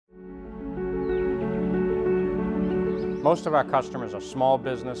Most of our customers are small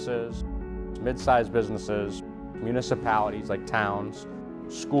businesses, mid-sized businesses, municipalities like towns,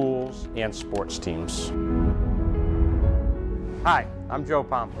 schools, and sports teams. Hi, I'm Joe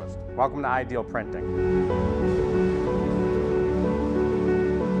Pomquist. Welcome to Ideal Printing.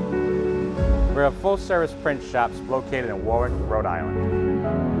 We're a full-service print shop located in Warwick, Rhode Island,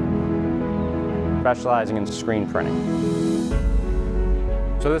 specializing in screen printing.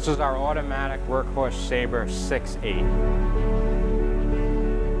 So this is our automatic Workhorse Sabre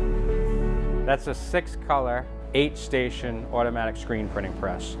 6.8. That's a 6-color, 8-station automatic screen printing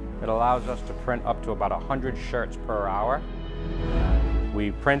press. It allows us to print up to about 100 shirts per hour. We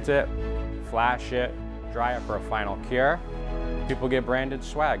print it, flash it, dry it for a final cure. People get branded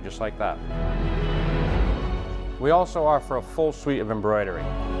swag just like that. We also offer a full suite of embroidery.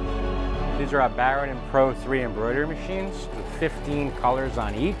 These are our Barrett & Pro 3 embroidery machines with 15 colors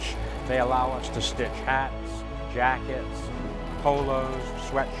on each. They allow us to stitch hats, jackets, polos,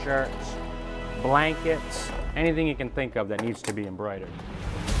 sweatshirts, blankets, anything you can think of that needs to be embroidered.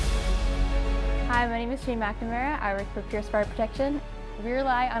 Hi, my name is Shane McNamara. I work for Pierce Fire Protection. We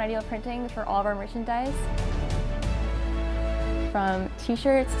rely on Ideal Printing for all of our merchandise, from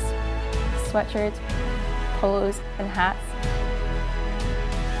t-shirts, sweatshirts, polos, and hats.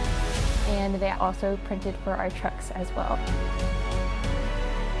 And they also printed for our trucks as well.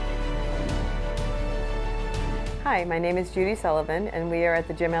 Hi, my name is Judy Sullivan, and we are at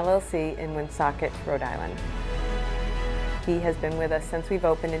the Gym LLC in Woonsocket, Rhode Island. He has been with us since we've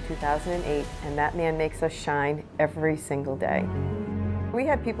opened in 2008, and that man makes us shine every single day. We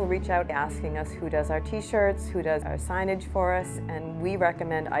have people reach out asking us who does our t-shirts, who does our signage for us, and we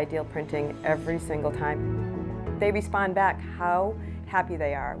recommend Ideal Printing every single time. They respond back how happy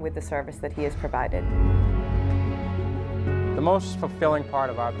they are with the service that he has provided. The most fulfilling part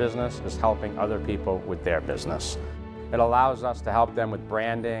of our business is helping other people with their business. It allows us to help them with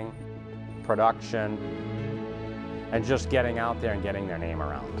branding, production, and just getting out there and getting their name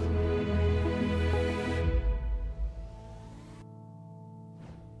around.